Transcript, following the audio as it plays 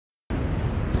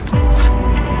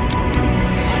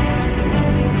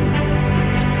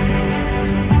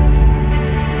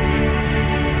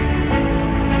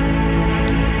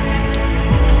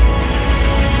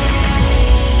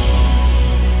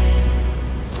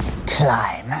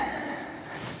climb.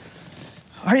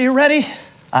 Are you ready?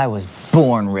 I was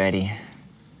born ready.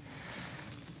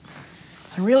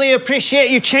 I really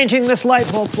appreciate you changing this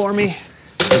light bulb for me.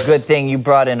 It's a good thing you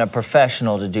brought in a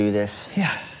professional to do this.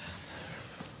 Yeah.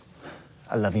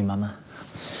 I love you, Mama.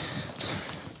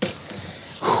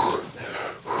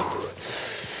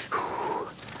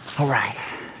 All right.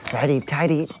 Righty,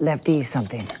 tighty, lefty,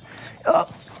 something. Oh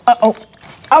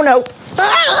no.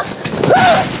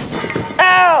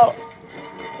 Ow!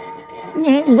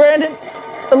 Brandon,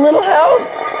 a little help?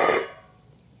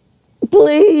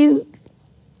 Please.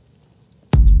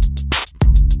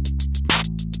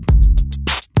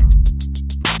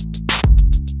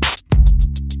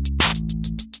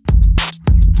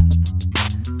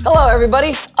 Hello,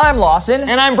 everybody. I'm Lawson.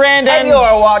 And I'm Brandon. And you're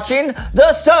watching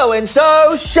The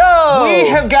So-and-So Show. We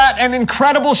have got an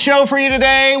incredible show for you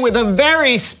today with a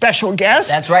very special guest.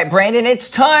 That's right, Brandon.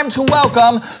 It's time to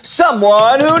welcome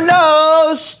someone who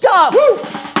knows stuff.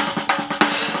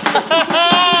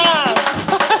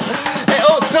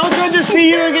 So good to see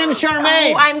you again,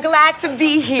 Charmaine. Oh, I'm glad to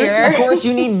be here. Of course,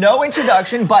 you need no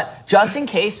introduction, but just in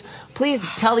case, please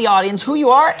tell the audience who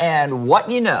you are and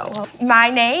what you know. Well, my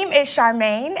name is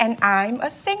Charmaine, and I'm a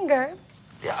singer.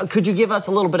 Could you give us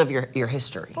a little bit of your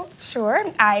history? Well, sure.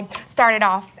 I started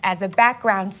off as a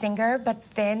background singer, but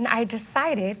then I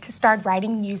decided to start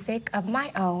writing music of my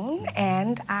own,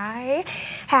 and I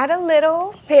had a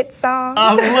little hit song.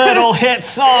 A little hit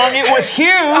song. It was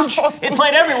huge. It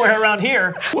played everywhere around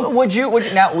here. Would you,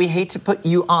 now, we hate to put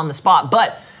you on the spot,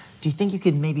 but do you think you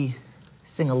could maybe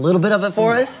sing a little bit of it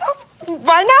for us?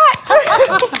 Why not?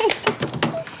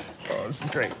 Oh, this is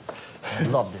great. I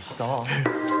love this song.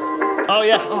 Oh,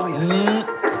 yeah. Oh, yeah.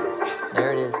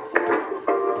 There it is.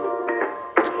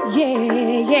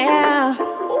 Yeah.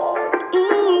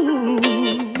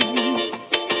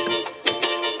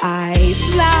 I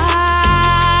fly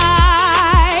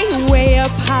way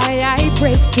up high, I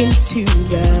break into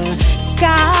the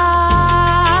sky.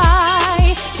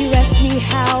 You ask me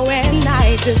how and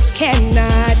I just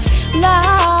cannot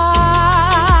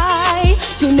lie.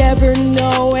 You never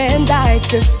know and I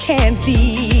just can't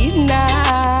deny.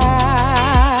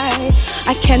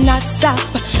 I cannot stop,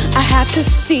 I have to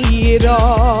see it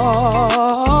all.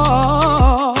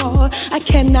 I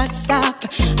cannot stop,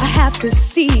 I have to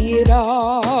see it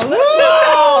all.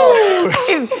 No!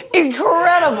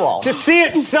 Incredible! To see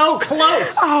it so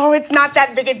close. Oh, it's not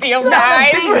that big a deal, Not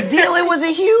guys. a big deal, it was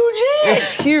a huge hit.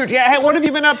 It's huge. Yeah, hey, what have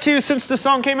you been up to since the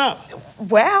song came out?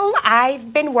 Well,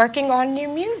 I've been working on new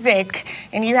music,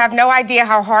 and you have no idea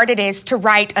how hard it is to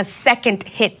write a second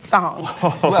hit song.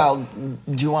 Well,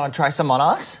 do you want to try some on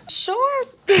us? Sure.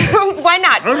 Why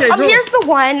not? Okay, cool. Here's the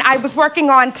one I was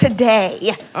working on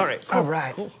today. All right. All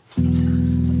right. Cool.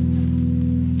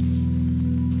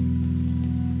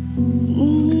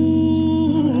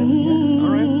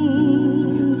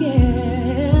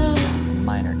 Yeah.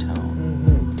 Minor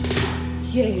tone.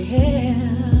 Yeah.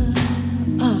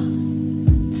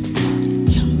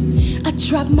 I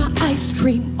dropped my ice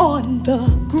cream on the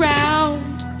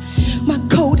ground. My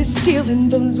coat is still in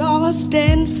the lost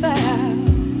and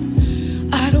found.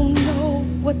 I don't know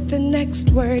what the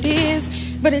next word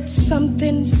is, but it's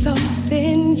something,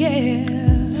 something, yeah.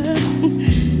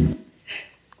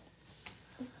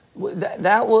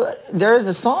 That was, there is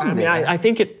a song I mean, there. I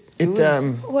think it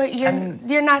Well,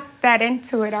 you're not that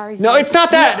into it, are you? No, it's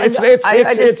not that. I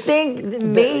just think that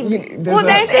maybe. Well,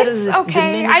 then it's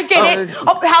okay. I get it.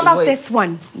 Oh, how about this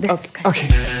one? This guy. Okay.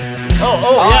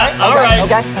 Oh, yeah. All right.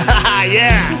 Okay.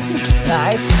 Yeah.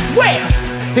 Nice. Where?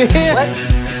 What?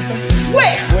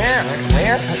 Where?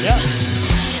 Where? Yeah.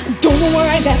 Don't know where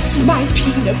I left my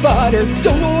peanut butter.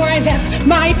 Don't know where I left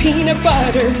my peanut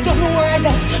butter. Don't know where I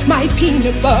left my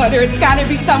peanut butter. It's gotta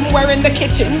be somewhere in the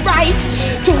kitchen, right?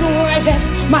 Don't know where I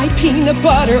left my peanut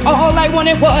butter. All I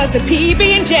wanted was a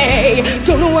PB&J.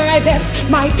 Don't know where I left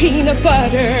my peanut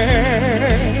butter.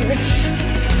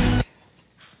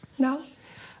 No?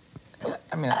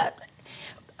 I mean,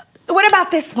 What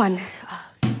about this one?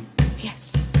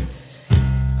 Yes.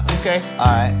 Okay. all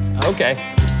right. Okay.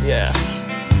 Yeah.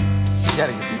 You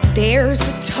gotta get There's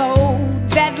a toad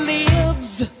that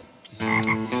lives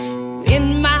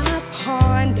in my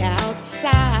pond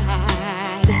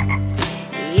outside.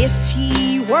 If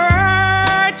he were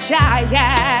a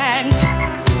giant,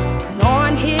 and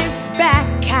on his back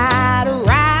I'd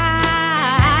ride.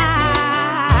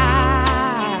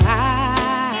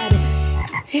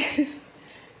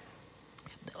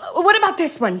 What about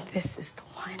this one? This is the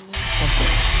one.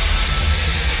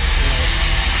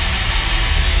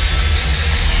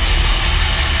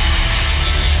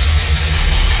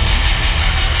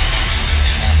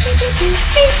 boop,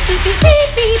 beep, beep, beep, beep,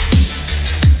 beep.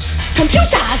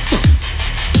 Computers.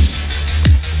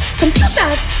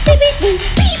 Computers. Beep, beep, boop,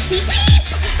 beep, beep, beep.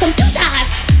 Computers.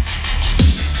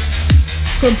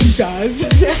 Computers.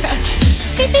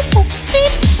 Beep, beep, boop,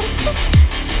 beep.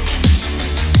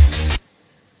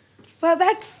 Well,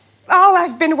 that's all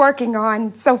I've been working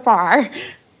on so far.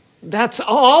 That's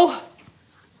all?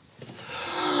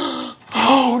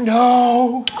 Oh,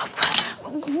 no.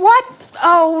 What?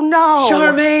 Oh, no.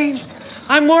 Charmaine,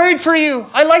 I'm worried for you.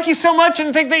 I like you so much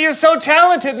and think that you're so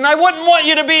talented, and I wouldn't want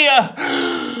you to be a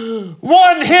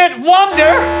one-hit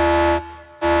wonder.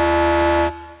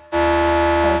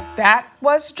 That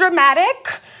was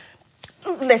dramatic.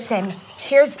 Listen,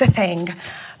 here's the thing.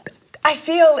 I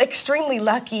feel extremely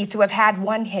lucky to have had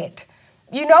one hit.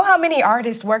 You know how many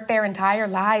artists work their entire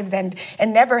lives and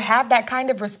never have that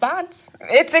kind of response?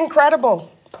 It's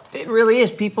incredible. It really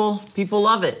is. People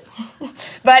love it.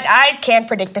 But I can't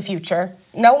predict the future.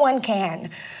 No one can.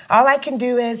 All I can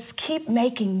do is keep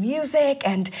making music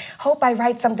and hope I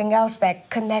write something else that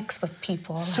connects with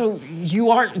people. So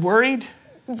you aren't worried?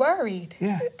 Worried?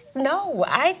 Yeah. No,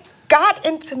 I got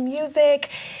into music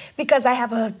because I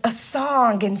have a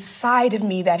song inside of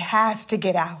me that has to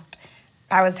get out.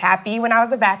 I was happy when I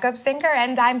was a backup singer,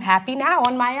 and I'm happy now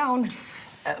on my own.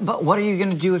 But what are you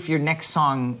gonna do if your next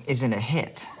song isn't a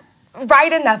hit?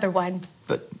 Write another one.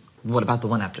 But what about the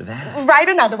one after that? Write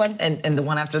another one. And the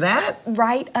one after that?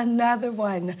 Write another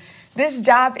one. This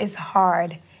job is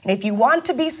hard. And if you want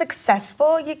to be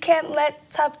successful, you can't let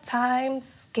tough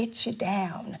times get you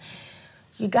down.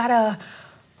 You gotta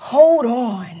hold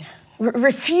on.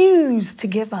 Refuse to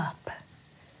give up.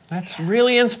 That's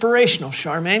really inspirational,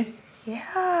 Charmaine.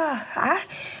 Yeah, I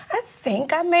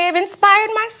think I may have inspired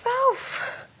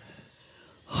myself.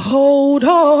 Hold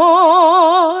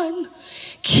on.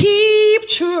 Keep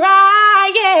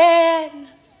trying.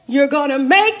 You're gonna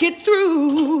make it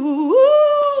through.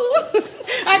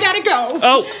 I gotta go.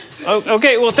 Oh,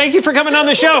 okay. Well, thank you for coming on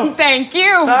the show. Thank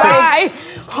you. Bye.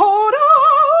 Hold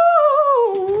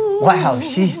on. Wow,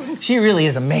 she really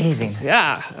is amazing.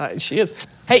 Yeah, she is.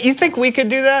 Hey, you think we could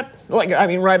do that? Like, I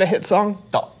mean, write a hit song?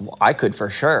 Oh, well, I could for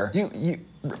sure.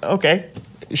 Okay.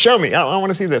 Show me. I want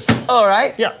to see this. All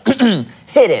right. Yeah.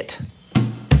 Hit it.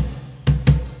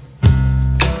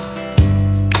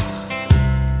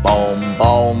 Boom,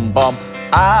 boom, boom.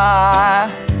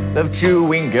 I love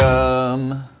chewing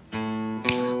gum.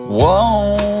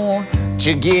 Won't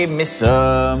you give me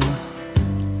some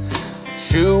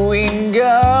chewing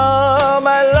gum?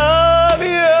 I love you.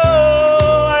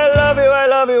 I love you. I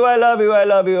love you. I love you. I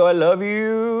love you. I love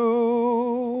you.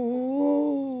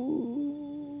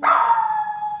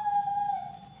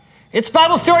 It's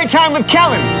Bible story time with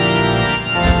Kellen.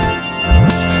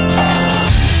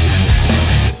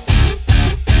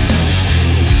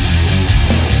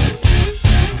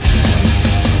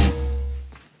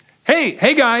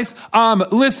 Hey guys,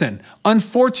 listen,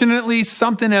 unfortunately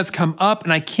something has come up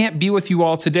and I can't be with you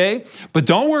all today, but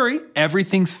don't worry,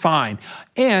 everything's fine.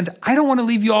 And I don't want to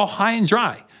leave you all high and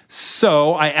dry.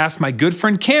 So I asked my good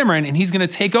friend Cameron and he's gonna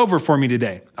take over for me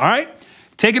today. All right,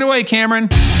 take it away, Cameron.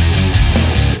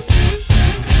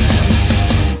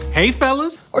 Hey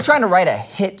fellas. We're trying to write a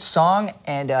hit song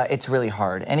and it's really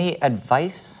hard. Any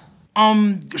advice?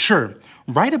 Sure.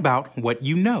 Write about what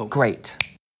you know. Great.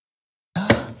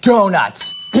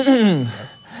 Donuts.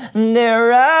 They're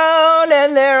round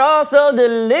and they're also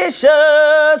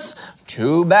delicious.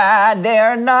 Too bad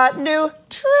they're not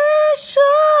nutritious.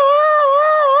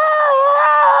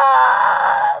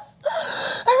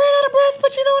 I ran out of breath,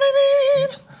 but you know what I mean.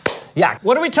 Yeah.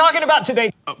 What are we talking about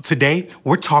today? Today,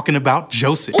 we're talking about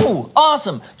Joseph. Ooh,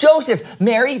 awesome. Joseph,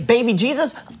 Mary, baby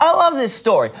Jesus. I love this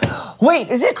story. Wait,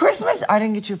 is it Christmas? I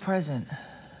didn't get you a present.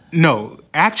 No,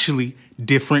 actually,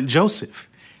 different Joseph.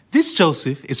 This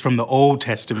Joseph is from the Old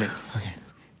Testament. Okay.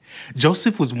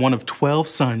 Joseph was one of 12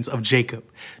 sons of Jacob.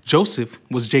 Joseph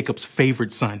was Jacob's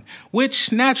favorite son,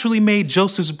 which naturally made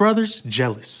Joseph's brothers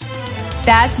jealous.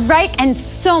 That's right, and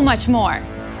so much more.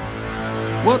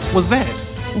 What was that?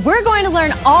 We're going to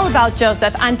learn all about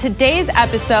Joseph on today's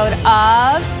episode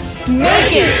of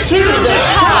Make It to the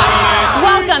Top.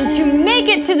 Welcome to Make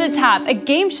It to the Top, a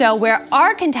game show where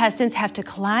our contestants have to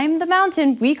climb the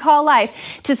mountain we call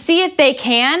life to see if they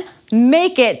can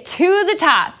make it to the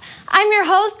top. I'm your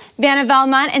host, Vanna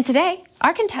Valmont, and today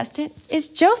our contestant is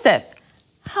Joseph.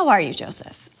 How are you,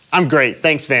 Joseph? I'm great.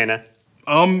 Thanks, Vanna.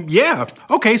 Yeah.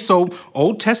 Okay, so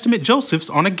Old Testament Joseph's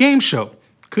on a game show.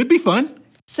 Could be fun.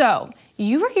 So,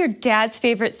 you were your dad's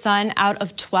favorite son out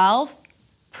of 12?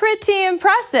 Pretty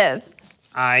impressive.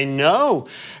 I know.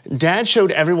 Dad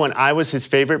showed everyone I was his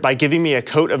favorite by giving me a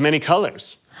coat of many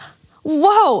colors.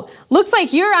 Whoa, looks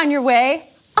like you're on your way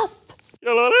up.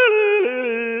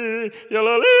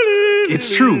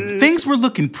 It's true. Things were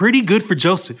looking pretty good for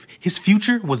Joseph. His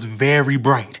future was very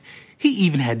bright. He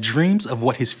even had dreams of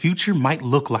what his future might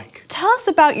look like. Tell us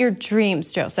about your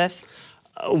dreams, Joseph.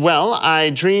 Well, I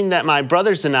dreamed that my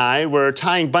brothers and I were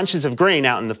tying bunches of grain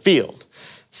out in the field.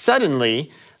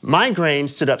 Suddenly, my grain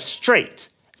stood up straight,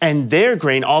 and their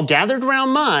grain all gathered around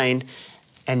mine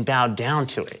and bowed down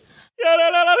to it.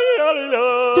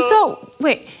 So,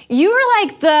 wait, you were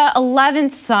like the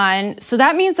 11th son, so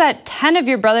that means that 10 of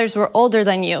your brothers were older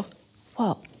than you.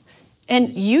 Whoa. And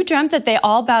you dreamt that they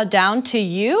all bowed down to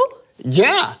you?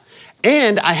 Yeah,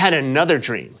 and I had another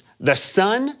dream. The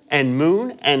sun and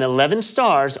moon and 11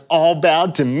 stars all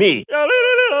bowed to me.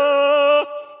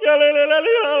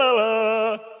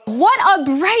 What a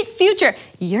bright future.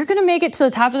 You're gonna make it to the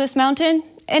top of this mountain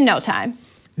in no time.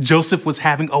 Joseph was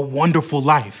having a wonderful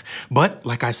life, but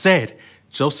like I said,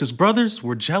 Joseph's brothers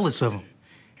were jealous of him,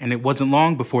 and it wasn't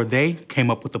long before they came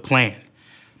up with a plan.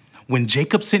 When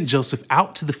Jacob sent Joseph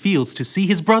out to the fields to see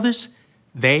his brothers,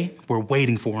 they were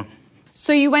waiting for him.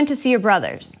 So you went to see your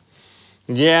brothers?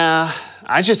 Yeah,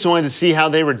 I just wanted to see how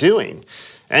they were doing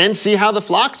and see how the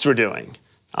flocks were doing.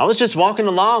 I was just walking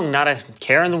along, not a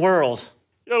care in the world.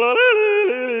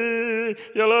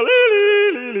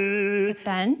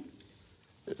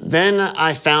 Then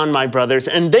I found my brothers,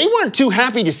 and they weren't too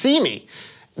happy to see me.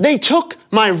 They took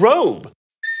my robe.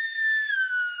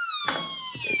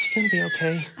 Is he gonna be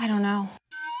okay? I don't know.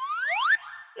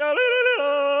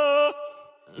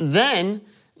 Then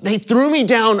they threw me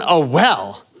down a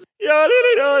well.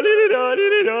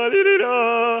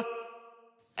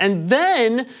 And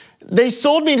then they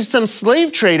sold me to some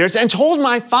slave traders and told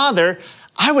my father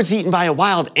I was eaten by a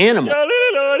wild animal.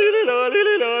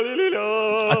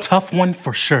 A tough one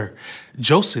for sure.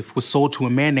 Joseph was sold to a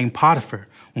man named Potiphar,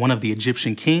 one of the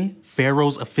Egyptian king,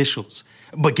 Pharaoh's officials.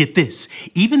 But get this,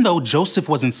 even though Joseph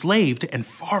was enslaved and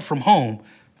far from home,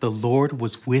 the Lord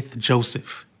was with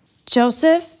Joseph.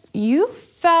 Joseph, you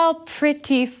fell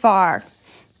pretty far.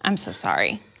 I'm so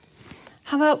sorry.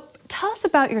 How about tell us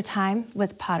about your time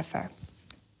with Potiphar?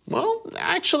 Well,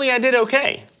 actually, I did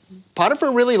okay.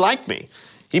 Potiphar really liked me.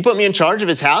 He put me in charge of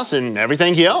his house and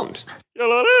everything he owned.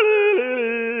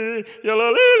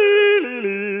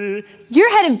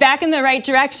 You're headed back in the right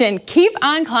direction. Keep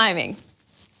on climbing.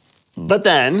 But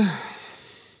then,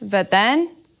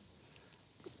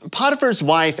 Potiphar's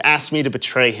wife asked me to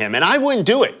betray him, and I wouldn't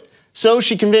do it. So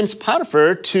she convinced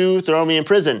Potiphar to throw me in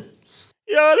prison.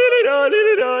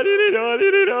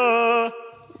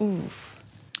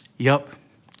 Yup.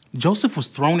 Joseph was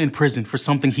thrown in prison for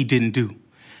something he didn't do.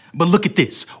 But look at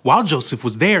this. While Joseph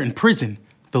was there in prison,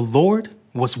 the Lord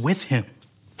was with him.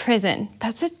 Prison,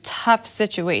 that's a tough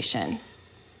situation.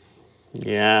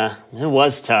 Yeah, it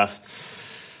was tough.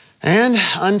 And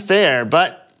unfair,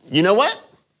 but you know what?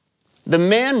 The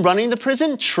man running the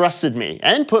prison trusted me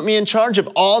and put me in charge of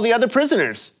all the other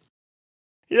prisoners.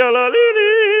 Two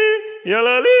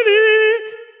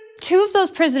of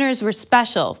those prisoners were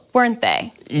special, weren't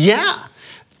they? Yeah.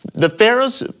 The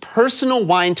Pharaoh's personal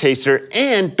wine taster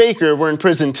and baker were in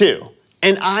prison too.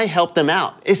 And I helped them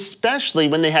out, especially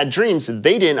when they had dreams that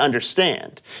they didn't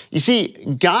understand. You see,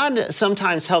 God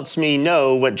sometimes helps me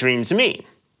know what dreams mean.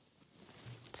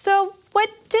 So what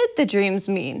did the dreams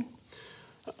mean?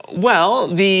 Well,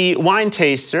 the wine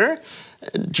taster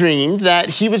dreamed that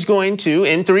he was going to,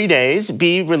 in 3 days,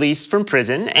 be released from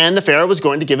prison, and the Pharaoh was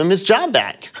going to give him his job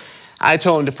back. I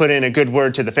told him to put in a good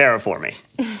word to the Pharaoh for me.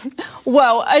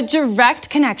 Whoa, a direct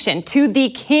connection to the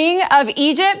king of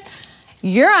Egypt?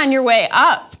 You're on your way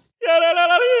up.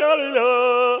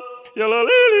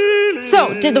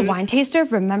 So, did the wine taster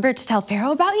remember to tell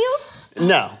Pharaoh about you?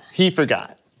 No, he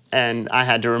forgot, and I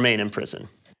had to remain in prison.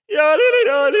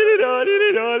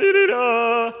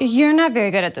 You're not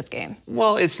very good at this game.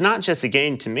 Well, it's not just a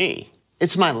game to me.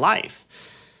 It's my life.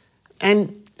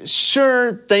 And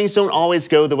sure, things don't always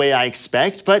go the way I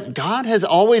expect, but God has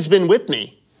always been with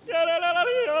me.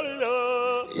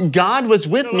 God was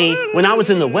with me when I was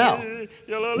in the well.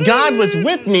 God was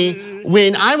with me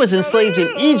when I was enslaved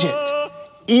in Egypt,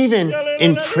 even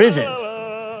in prison.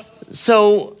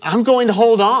 So I'm going to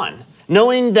hold on,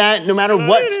 knowing that no matter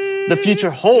what the future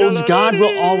holds, God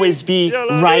will always be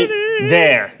right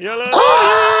there.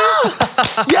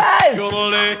 Yes!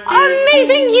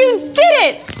 Amazing, you did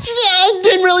it! Yeah, I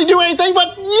didn't really do anything,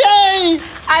 but yay!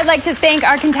 I'd like to thank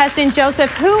our contestant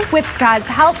Joseph, who, with God's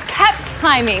help, kept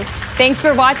climbing. Thanks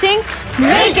for watching.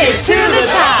 Make it to the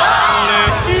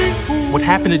top! What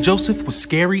happened to Joseph was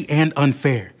scary and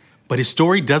unfair, but his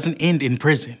story doesn't end in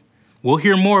prison. We'll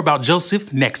hear more about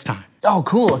Joseph next time. Oh,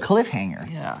 cool, a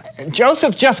cliffhanger. Yeah. And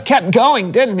Joseph just kept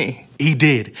going, didn't he? He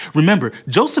did. Remember,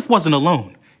 Joseph wasn't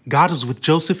alone. God was with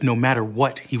Joseph no matter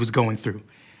what he was going through.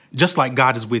 Just like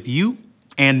God is with you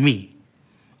and me.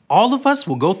 All of us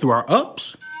will go through our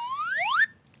ups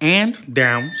and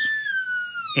downs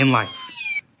in life.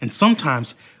 And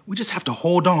sometimes we just have to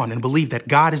hold on and believe that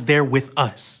God is there with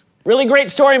us. Really great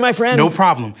story, my friend. No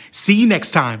problem. See you next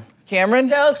time. Cameron?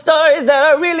 Tell stories that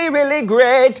are really, really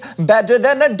great. Better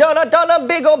than a donut on a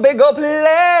big ol' plate.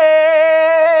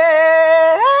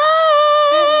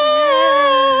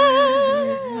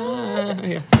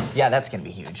 Yeah, that's gonna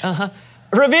be huge.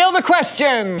 Reveal the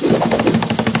question.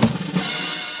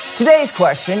 Today's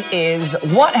question is,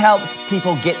 what helps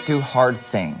people get through hard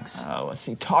things? Let's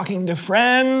see, talking to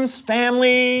friends,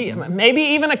 family, maybe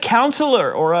even a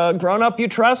counselor or a grown-up you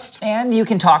trust. And you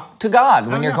can talk to God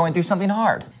when you're going through something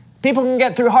hard. People can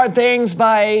get through hard things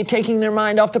by taking their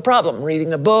mind off the problem,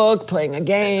 reading a book, playing a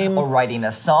game. Or writing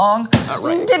a song.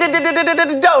 Right.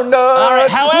 Donuts. All right,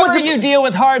 however you deal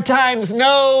with hard times,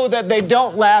 know that they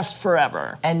don't last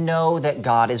forever. And know that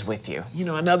God is with you. You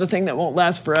know, another thing that won't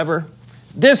last forever?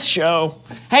 This show.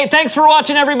 Hey, thanks for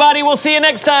watching, everybody. We'll see you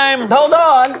next time. Hold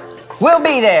on. We'll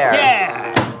be there.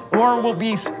 Yeah. Or we'll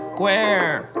be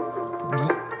square.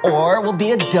 Or we'll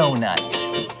be a donut.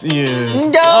 Yeah.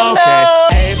 Donut.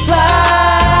 Okay.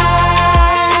 Fly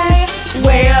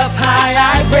way up high,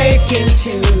 I break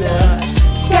into the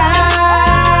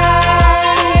sky.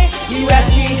 You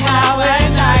ask me how,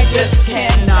 and I just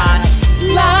cannot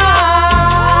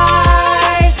lie.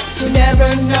 You'll never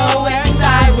know, and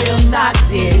I will not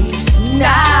deny.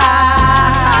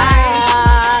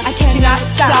 I cannot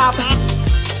stop.